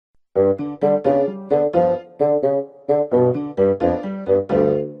Oh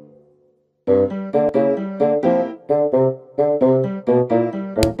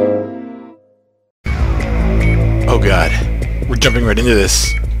god, we're jumping right into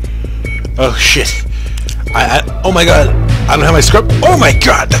this. Oh shit. Oh my god, I don't have my scrub. Oh my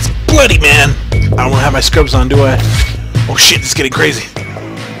god, that's bloody, man. I don't have my scrubs on, do I? Oh shit, it's getting crazy.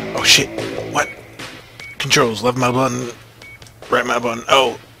 Oh shit, what? Controls, left mouse button, right mouse button.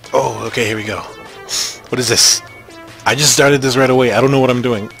 Oh, okay, here we go. What is this? I just started this right away. I don't know what I'm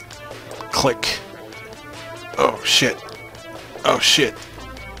doing. Click. Oh shit. Oh shit.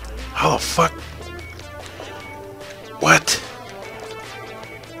 How the fuck? What?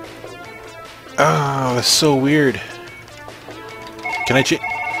 Oh, that's so weird. Can I check?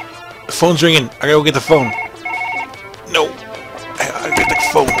 The phone's ringing. I gotta go get the phone. No. I gotta get the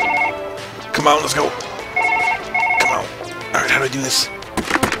phone. Come on, let's go. Come on. Alright, how do I do this?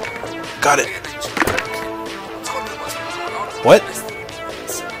 Got it. What?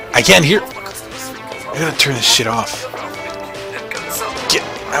 I can't hear. I gotta turn this shit off. Get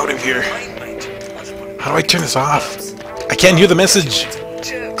out of here. How do I turn this off? I can't hear the message.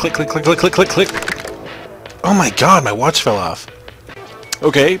 Click, click, click, click, click, click, click. Oh my god, my watch fell off.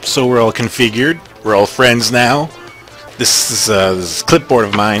 Okay, so we're all configured. We're all friends now. This is clipboard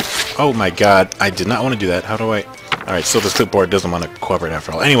of mine. Oh my god, I did not want to do that. How do I... Alright, so this clipboard doesn't want to cooperate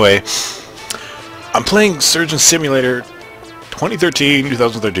after all. Anyway, I'm playing Surgeon Simulator 2013,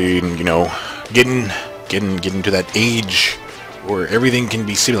 2013, you know, getting to that age where everything can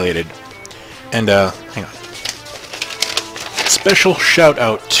be simulated. And, hang on. Special shout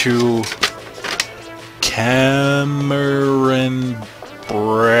out to Cameron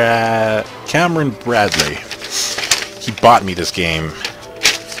Bradley. He bought me this game,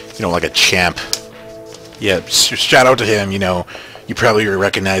 you know, like a champ. Yeah, shout out to him, you know. You probably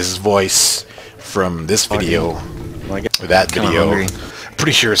recognize his voice from this video, or that video. I'm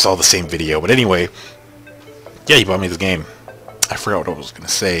pretty sure it's all the same video, but anyway. Yeah, he bought me this game. I forgot what I was going to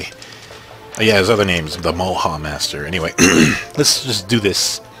say. Oh, yeah, his other name's the Moha Master. Anyway, let's just do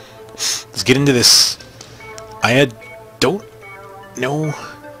this. Let's get into this. I don't know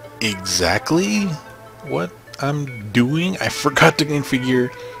exactly what I'm doing. I forgot to configure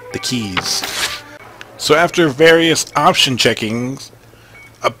the keys. So after various option checkings,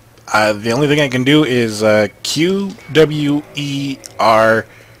 the only thing I can do is Q, W, E, R,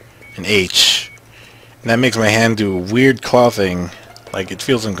 and H. And that makes my hand do a weird claw thing. Like, it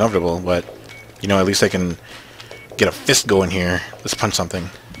feels uncomfortable, but... You know, at least I can get a fist going here. Let's punch something.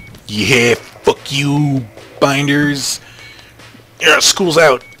 Yeah, fuck you, binders. Yeah, school's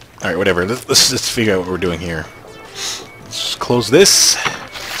out. Alright, whatever. Let's figure out what we're doing here. Let's close this.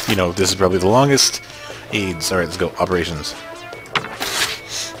 You know, this is probably the longest. AIDS. Alright, let's go. Operations.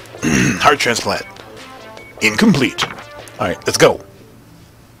 Heart transplant. Incomplete. Alright, let's go.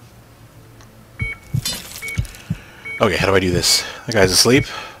 Okay, how do I do this? The guy's asleep.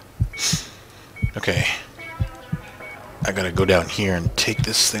 Okay. I gotta go down here and take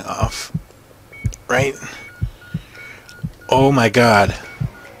this thing off. Right? Oh my god.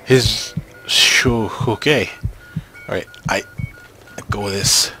 His... Okay. Alright, I go with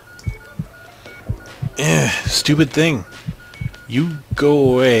this. Stupid thing. You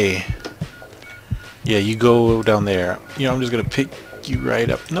go away. Yeah, you go down there. You know, I'm just gonna pick you right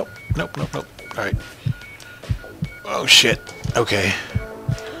up. Nope, nope, nope, nope. Alright. Oh shit. Okay.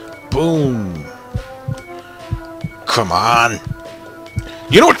 Boom. Come on.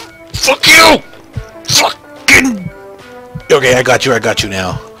 You know what? Fuck you! Fucking... Okay, I got you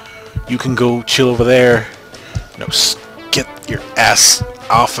now. You can go chill over there. No, get your ass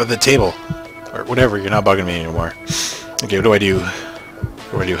off of the table. Or whatever, you're not bugging me anymore. Okay, what do I do?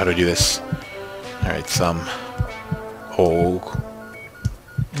 What do I do? How do I do this? Alright, thumb. Oh.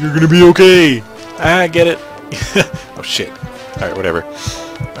 You're gonna be okay! I get it. Oh shit. Alright, whatever.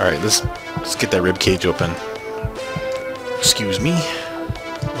 Alright, let's get that rib cage open. Excuse me.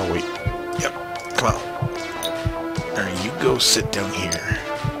 Oh wait. Yep. Come on. Alright, you go sit down here.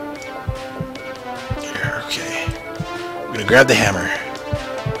 Here, okay. I'm gonna grab the hammer.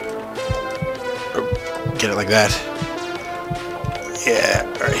 Get it like that. Yeah.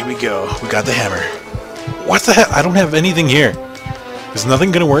 Alright, here we go. We got the hammer. What the hell? I don't have anything here. Is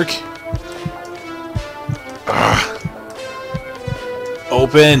nothing gonna work? Ugh.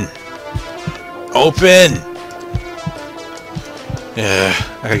 Open! Open! Yeah,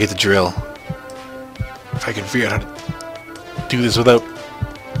 I gotta get the drill. If I can figure out how to do this without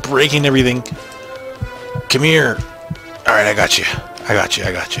breaking everything. Come here! Alright, I got you. I got you,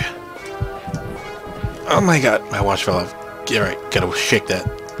 I got you. Oh my god, my watch fell off. Yeah, right, gotta shake that.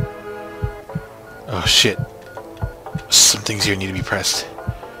 Oh shit. Some things here need to be pressed.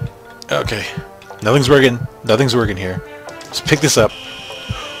 Okay. Nothing's working. Nothing's working here. Let's pick this up.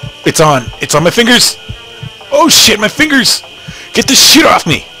 It's on. It's on my fingers. Oh shit, my fingers! Get this shit off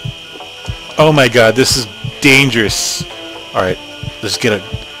me! Oh my god, this is dangerous. Alright, let's get a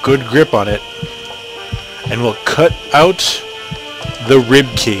good grip on it. And we'll cut out the rib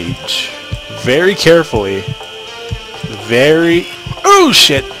cage. Very carefully. Very... Oh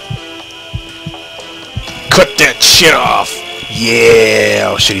shit! Cut that shit off! Yeah!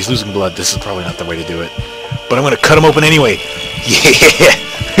 Oh shit, he's losing blood. This is probably not the way to do it. But I'm gonna cut him open anyway. Yeah!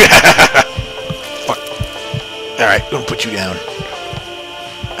 Fuck. Alright, I'm gonna put you down.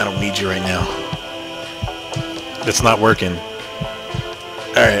 I don't need you right now. That's not working.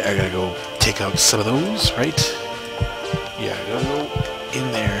 Alright, I gotta go take out some of those, right? Yeah, I gotta go in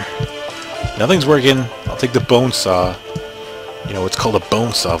there. Nothing's working. I'll take the bone saw. You know, it's called a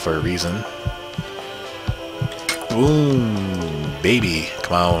bone saw for a reason. Boom! Baby,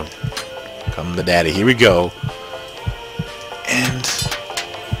 come on. Come the daddy. Here we go. And...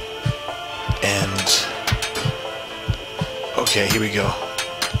 Okay, here we go.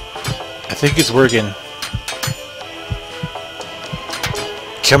 I think it's working.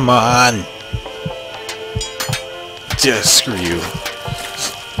 Come on! Just screw you.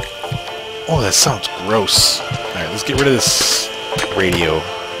 Oh, that sounds gross. Alright, let's get rid of this radio.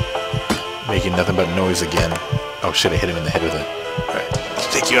 Making nothing but noise again. Oh shit, I hit him in the head with it. Alright, let's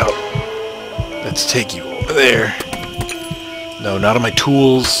take you out. Let's take you over there. No, not on my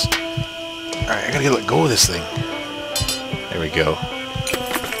tools. Alright, I gotta let go of this thing. There we go.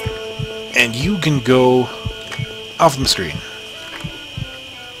 And you can go off the screen.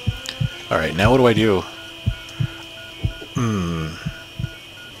 Alright, now what do I do?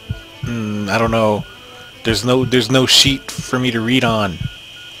 I don't know. There's no sheet for me to read on.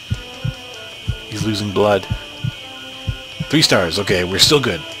 He's losing blood. 3 stars. Okay, we're still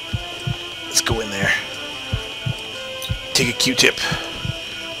good. Let's go in there. Take a Q-tip.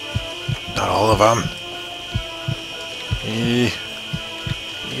 Not all of them. Okay.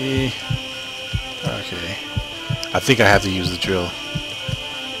 I think I have to use the drill.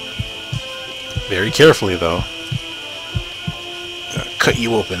 Very carefully, though. Cut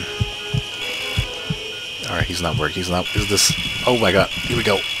you open. Alright, he's not working. He's not... Is this... Oh my god. Here we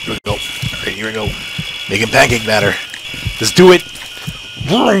go. Here we go. Alright, here we go. Making pancake batter. Let's do it!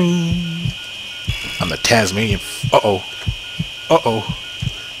 I'm the Tasmanian... Uh-oh. Uh-oh.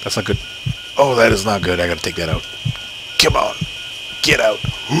 That's not good. Oh, that is not good. I gotta take that out. Come on. Get out.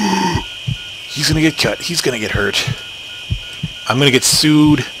 He's gonna get cut. He's gonna get hurt. I'm gonna get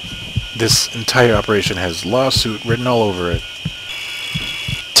sued. This entire operation has lawsuit written all over it.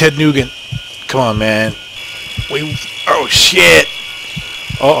 Ted Nugent. Come on, man. Wait. Oh, shit.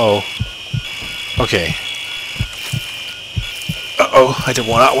 Uh-oh. Okay. Uh-oh. I did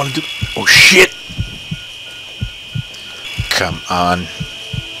not want to do... Oh, shit. Come on.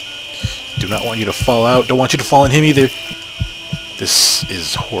 Do not want you to fall out. Don't want you to fall on him either. This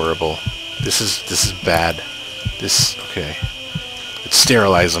is horrible. This is bad. This... Okay. Let's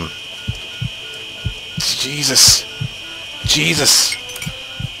sterilize him. Jesus. Jesus.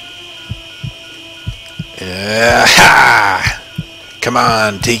 Come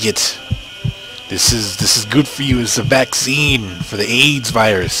on, take it. This is good for you. It's a vaccine for the AIDS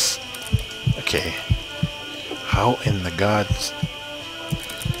virus. Okay. How in the gods?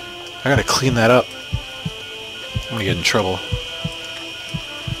 I gotta clean that up. I'm gonna get in trouble.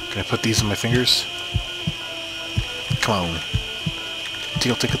 Can I put these on my fingers? Come on.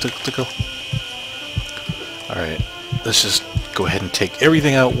 Tickle, tickle, tickle, tickle. Alright. Let's just go ahead and take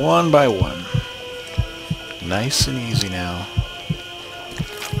everything out one by one. Nice and easy now.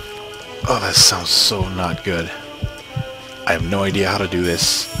 Oh, that sounds so not good. I have no idea how to do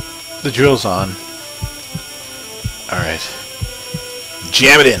this. The drill's on. Alright.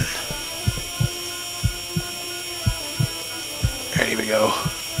 Jam it in. Alright, here we go.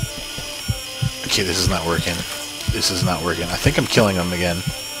 Okay, this is not working. This is not working. I think I'm killing him again.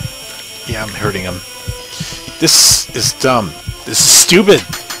 Yeah, I'm hurting him. This is dumb. This is stupid.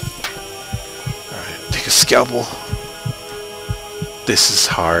 Alright, take a scalpel. This is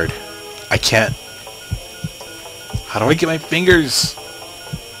hard. I can't... How do I get my fingers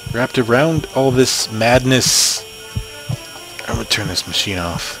wrapped around all this madness? I'm gonna turn this machine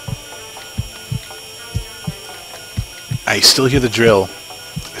off. I still hear the drill.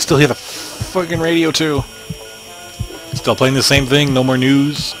 I still hear the fucking radio too. Still playing the same thing. No more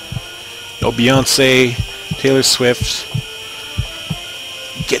news. No Beyonce. Taylor Swift.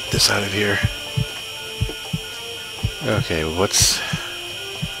 Get this out of here. Okay, what's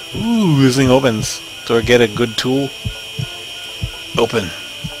Ooh, this thing opens. Do I get a good tool? Open.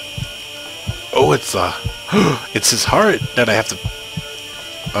 Oh, it's it's his heart that I have to...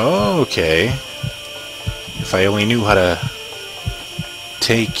 Oh, okay. If I only knew how to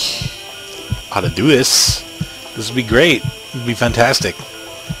do this, this would be great. It would be fantastic.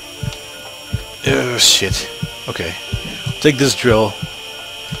 Oh, shit. Okay. I'll take this drill.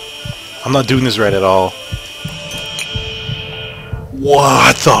 I'm not doing this right at all.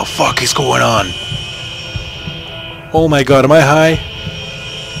 What the fuck is going on? Oh my god, am I high?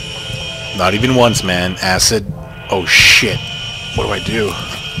 Not even once, man. Acid. Oh shit. What do I do?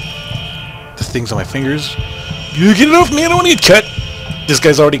 The thing's on my fingers. You get it off me, I don't want to get cut! This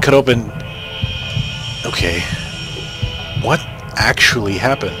guy's already cut open. Okay. What actually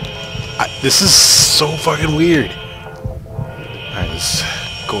happened? This is so fucking weird. Alright, let's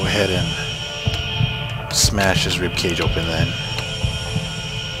go ahead and smash his ribcage open then.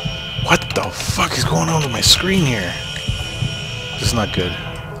 What the fuck is going on with my screen here? This is not good.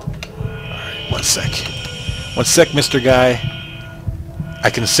 Alright, one sec. One sec, Mr. Guy. I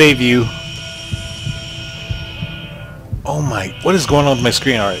can save you. Oh my... What is going on with my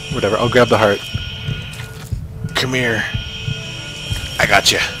screen? Alright, whatever. I'll grab the heart. Come here. I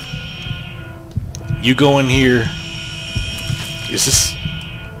got you. You go in here. Is this...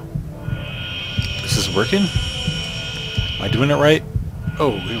 Is this working? Am I doing it right?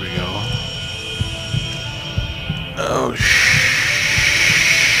 Oh, here we go. Oh,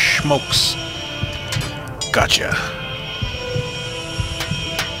 smokes. Gotcha.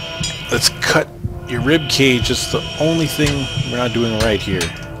 Let's cut your rib cage. It's the only thing we're not doing right here.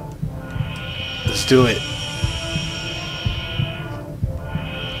 Let's do it.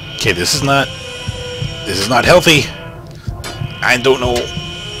 Okay, this is not healthy. I don't know.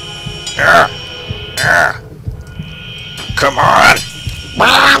 Come on.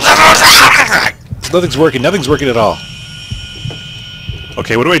 Nothing's working. Nothing's working at all.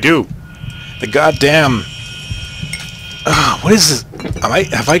 Okay, what do I do? The goddamn... what is this? Have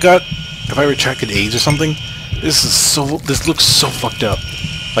I retracted AIDS or something? This looks so fucked up.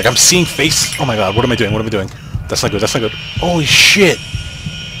 Like, I'm seeing faces. Oh my god, what am I doing? What am I doing? That's not good. That's not good. Holy shit.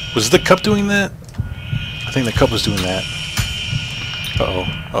 Was the cup doing that? I think the cup was doing that. Uh-oh.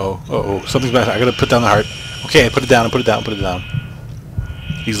 Uh-oh. Something's bad. I gotta put down the heart. Okay, put it down. Put it down. Put it down.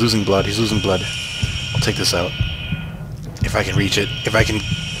 He's losing blood. He's losing blood. I'll take this out. If I can reach it. If I can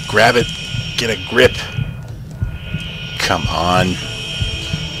grab it. Get a grip. Come on.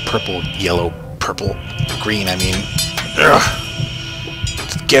 Purple, yellow, purple, green, I mean. Ugh.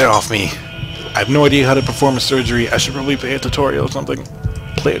 Just get it off me. I have no idea how to perform a surgery. I should probably play a tutorial or something.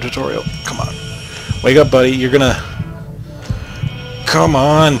 Play a tutorial. Come on. Wake up, buddy. You're gonna... Come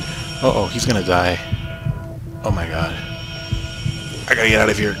on. Uh-oh, he's gonna die. Oh my god. I gotta get out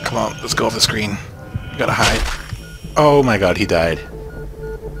of here. Come on, let's go off the screen. Gotta hide. Oh my god, he died.